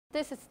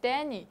This is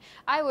Danny.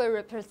 I will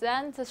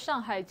represent the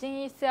Shanghai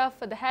Jinyi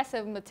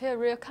Self-adhesive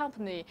material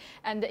company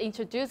and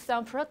introduce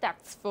some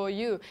products for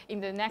you in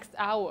the next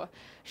hour.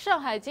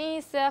 Shanghai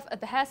Jinyi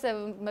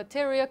Self-adhesive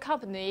material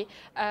company,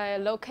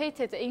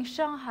 located in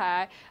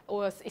Shanghai,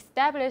 was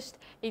established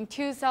in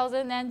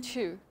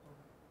 2002.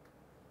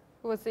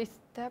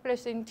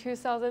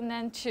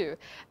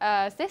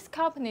 This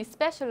company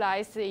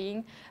specializes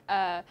in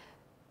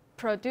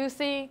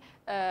producing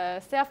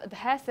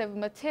self-adhesive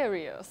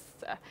materials.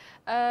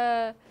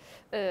 Over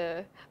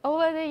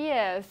the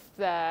years,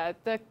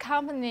 the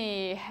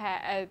company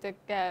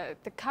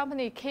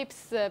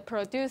keeps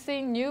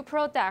producing new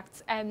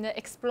products and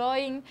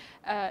exploring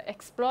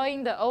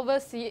the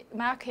overseas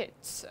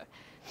markets.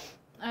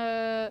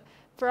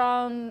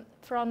 From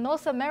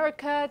North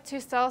America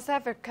to South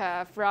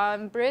Africa,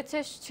 from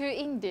British to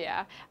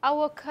India,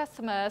 our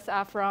customers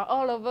are from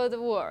all over the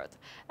world.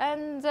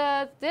 And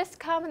this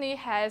company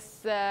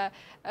has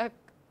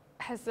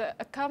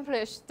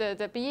accomplished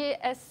the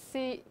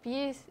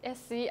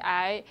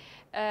BSCI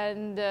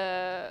and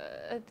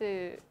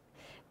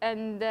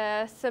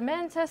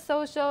cement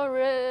social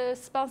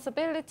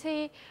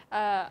responsibility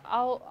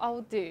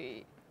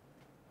audit.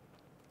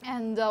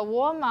 And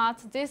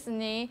Walmart,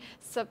 Disney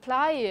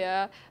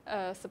supplier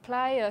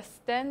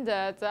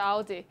standard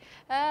audit.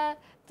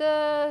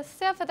 The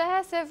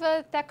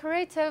self-adhesive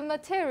decorative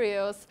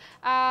materials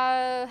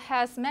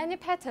has many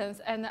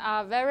patents and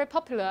are very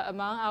popular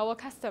among our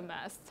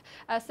customers.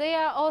 They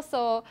are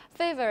also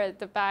favored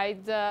by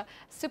the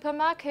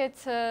supermarket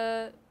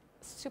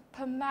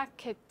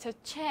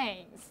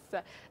chains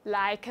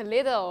like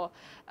Lidl,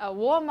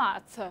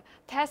 Walmart,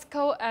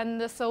 Tesco,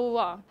 and so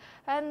on.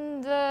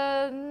 And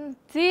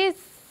these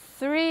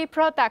three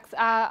products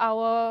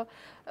are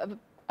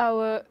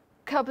our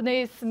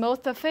company's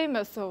most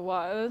famous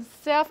ones: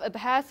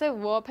 self-adhesive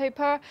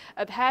wallpaper,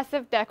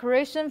 adhesive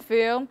decoration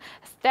film,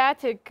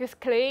 static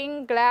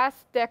clean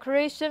glass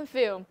decoration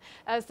film.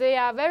 They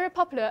are very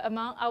popular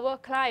among our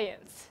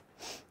clients.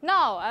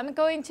 Now, I'm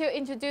going to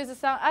introduce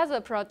some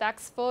other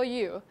products for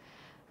you.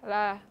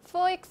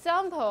 For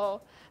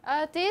example,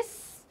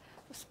 these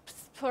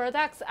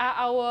products are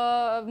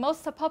our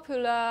most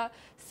popular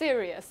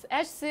series,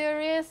 H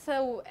series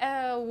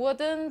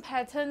wooden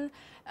pattern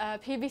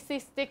PVC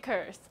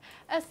stickers.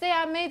 As they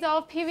are made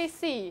of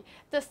PVC,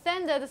 the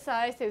standard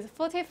size is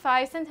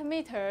 45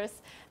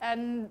 centimeters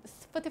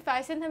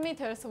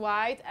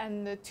wide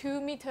and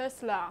 2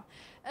 meters long.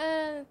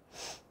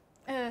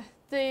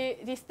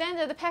 The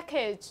standard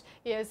package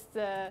is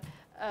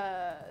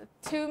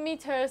 2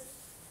 meters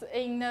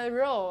in a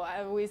row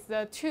with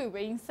the tube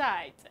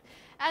inside.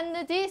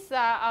 And these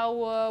are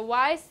our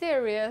Y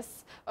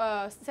series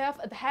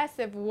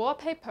self-adhesive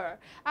wallpaper.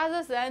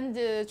 Other than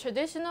the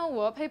traditional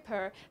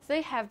wallpaper,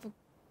 they have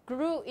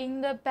glue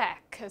in the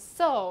back,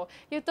 so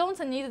you don't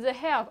need the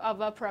help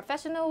of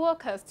professional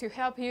workers to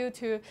help you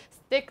to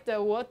stick the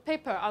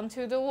wallpaper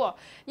onto the wall.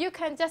 You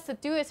can just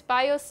do it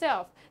by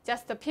yourself.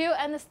 Just peel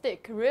and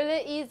stick,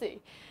 really easy.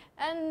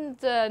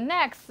 And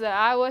next,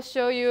 I will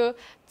show you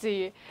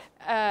the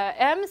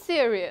M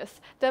series,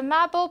 the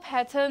marble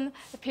pattern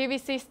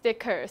PVC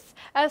stickers.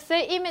 As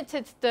they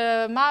imitate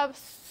the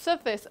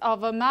surface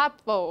of a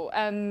marble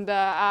and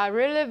are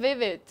really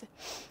vivid.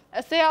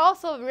 They are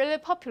also really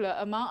popular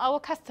among our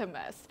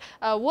customers.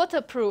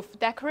 Waterproof,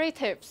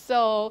 decorative,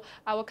 so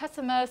our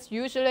customers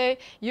usually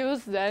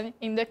use them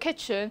in the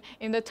kitchen,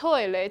 in the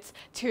toilets,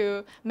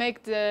 to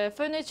make the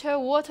furniture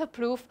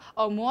waterproof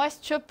or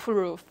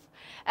moisture-proof.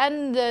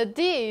 And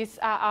these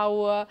are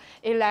our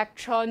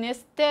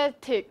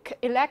electrostatic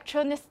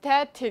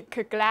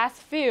glass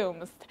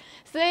films.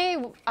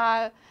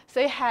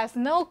 They have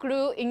no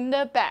glue in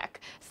the back.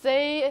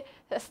 They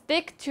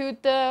stick to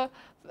the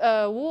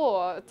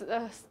wall,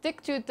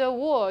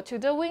 to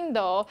the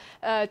window,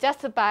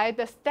 just by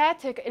the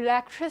static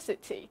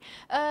electricity.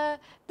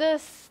 The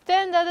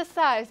standard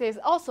size is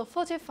also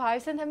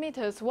 45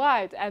 centimeters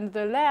wide, and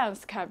the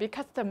length can be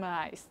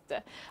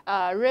customized.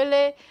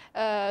 Really,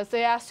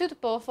 they are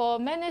suitable for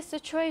many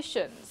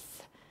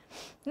situations.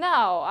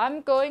 Now,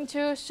 I'm going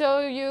to show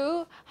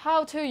you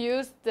how to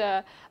use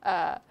the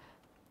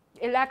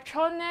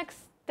electronic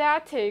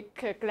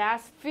static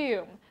glass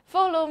film.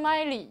 Follow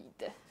my lead.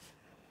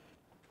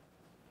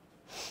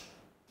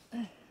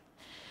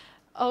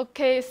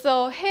 Okay,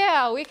 so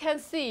here we can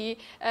see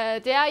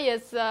there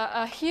is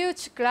a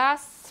huge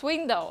glass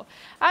window.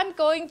 I'm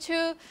going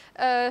to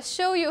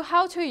show you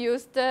how to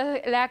use the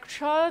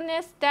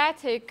electronic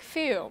static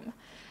film.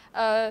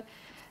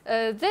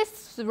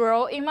 This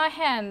roll in my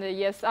hand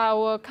is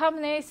our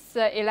company's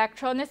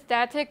electronic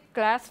static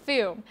glass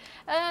film.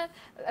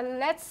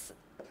 Let's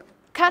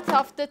cut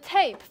off the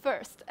tape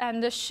first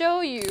and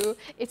show you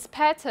its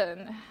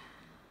pattern.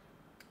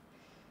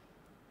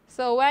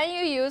 So when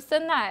you use the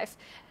knife,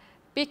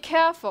 be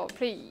careful,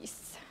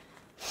 please.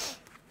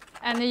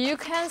 And you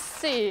can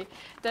see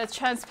the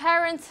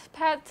transparent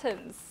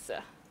patterns.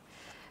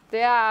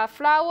 There are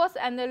flowers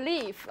and a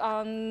leaf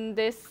on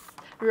this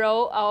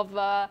roll of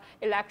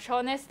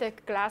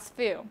electronic glass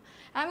film.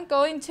 I'm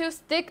going to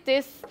stick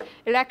this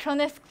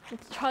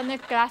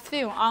electronic glass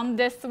film on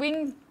this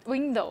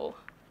window.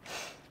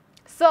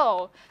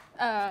 So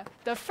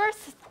the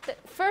first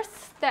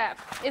step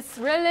is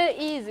really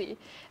easy.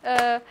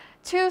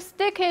 To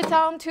stick it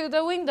onto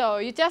the window,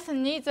 you just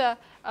need a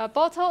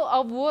bottle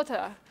of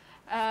water.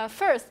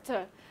 First,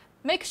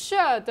 make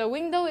sure the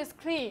window is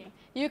clean.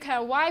 You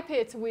can wipe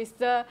it with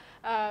the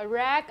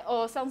rag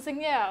or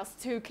something else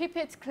to keep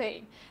it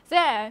clean.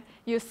 Then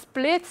you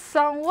split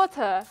some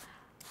water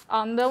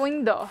on the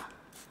window.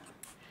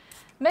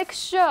 Make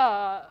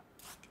sure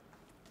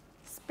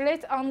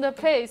split on the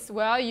place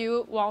where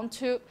you want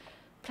to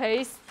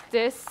place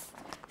this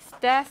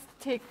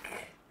static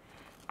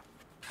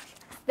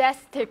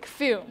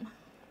film.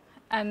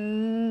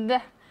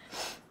 And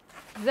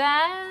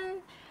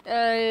then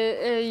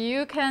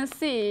you can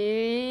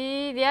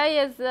see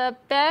there is a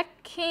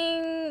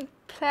backing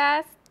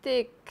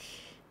plastic,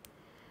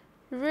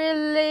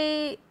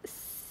 really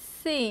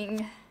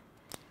thin.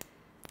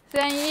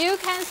 Then you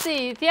can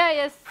see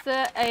there is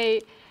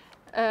a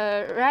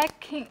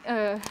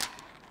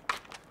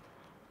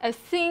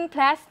thin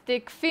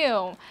plastic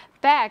film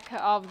back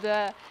of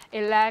the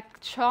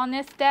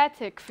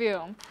electrostatic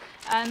film,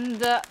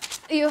 and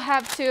you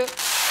have to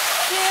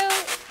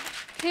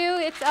peel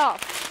it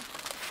off.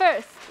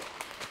 First,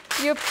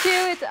 you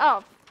peel it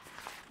off,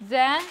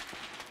 then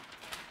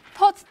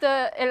put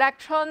the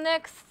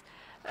electronics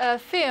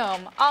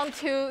film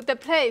onto the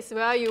place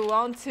where you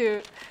want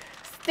to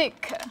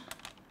stick,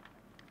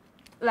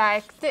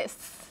 like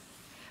this,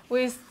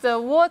 with the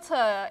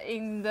water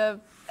in the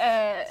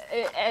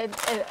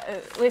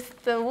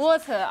with the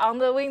water on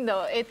the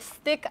window. It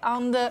stick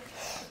on the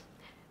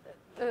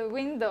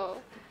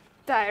window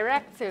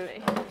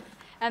directly,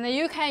 and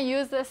you can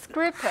use a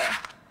scraper.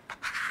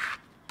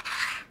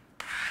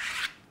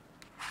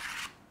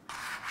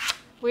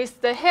 With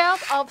the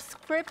help of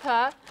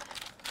scraper,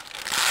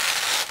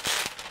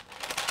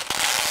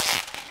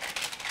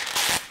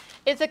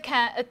 it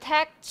can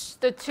attach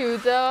to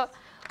the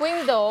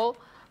window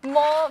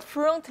more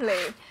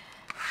frontally.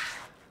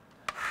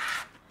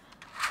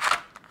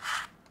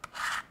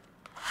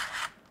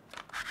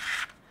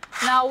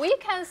 Now we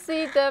can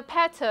see the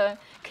pattern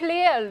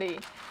clearly.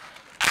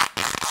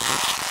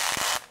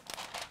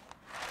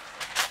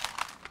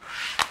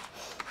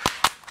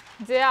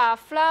 There are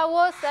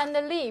flowers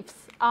and leaves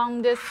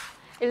on this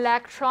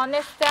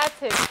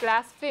electrostatic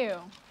glass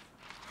film.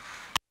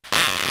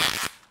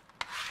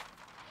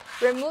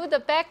 Remove the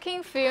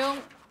backing film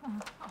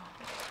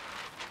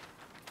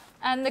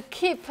and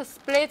keep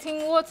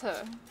splitting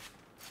water.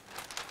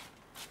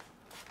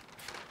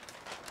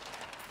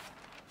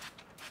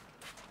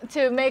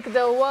 To make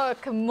the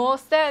work more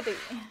steady.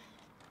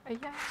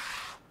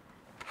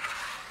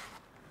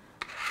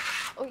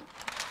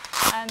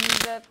 And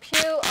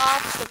peel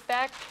off the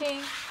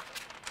backing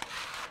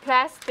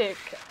plastic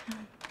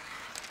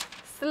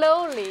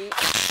slowly.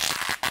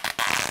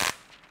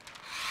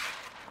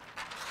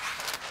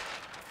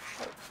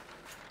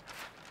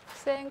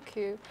 Thank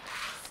you.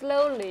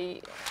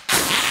 Slowly,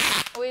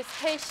 with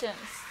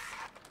patience.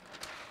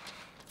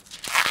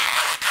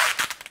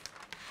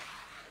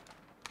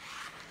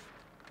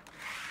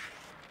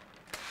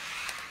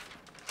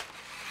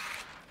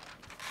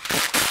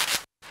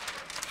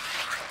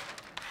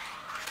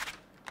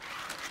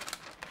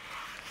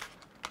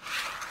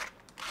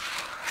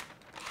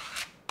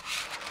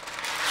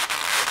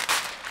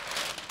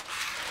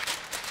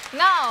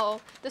 Now,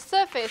 the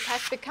surface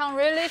has become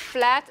really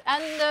flat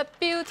and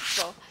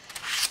beautiful.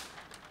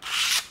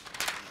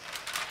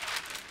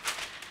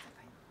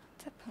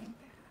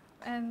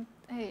 And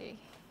hey.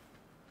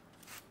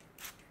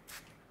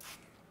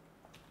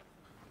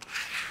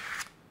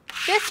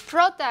 This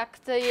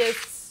product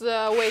is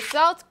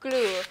without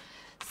glue.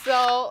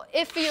 So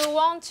if you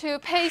want to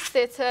paste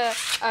it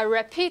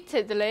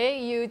repeatedly,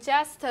 you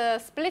just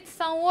split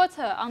some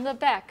water on the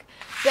back.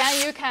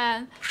 Then you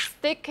can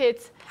stick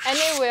it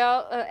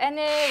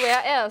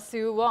anywhere else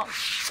you want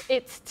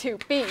it to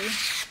be.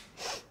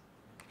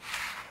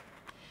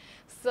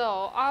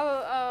 So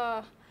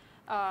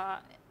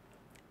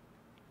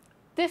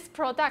this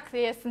product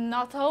is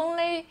not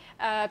only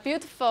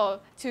beautiful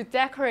to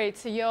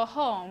decorate your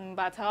home,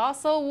 but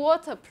also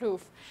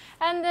waterproof.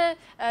 And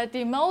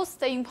the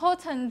most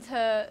important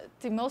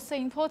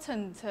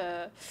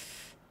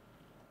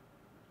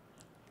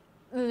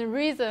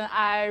reason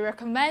I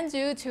recommend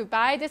you to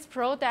buy this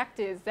product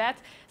is that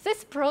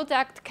this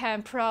product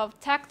can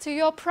protect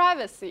your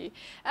privacy.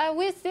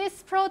 With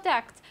this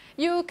product,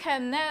 you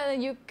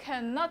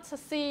cannot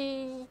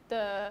see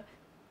the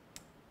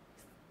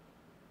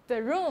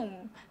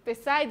room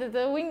beside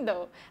the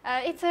window.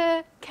 It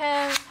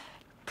can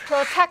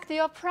protect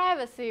your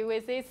privacy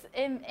with its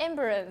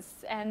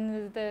embrace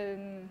and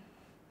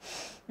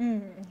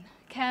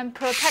can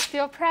protect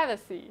your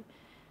privacy.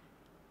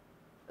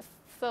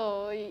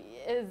 So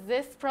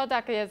this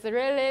product is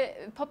really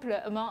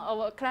popular among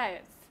our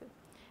clients.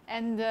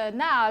 And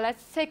now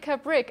let's take a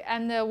break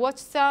and watch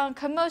some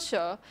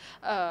commercial.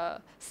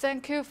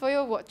 Thank you for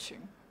your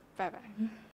watching. Bye bye.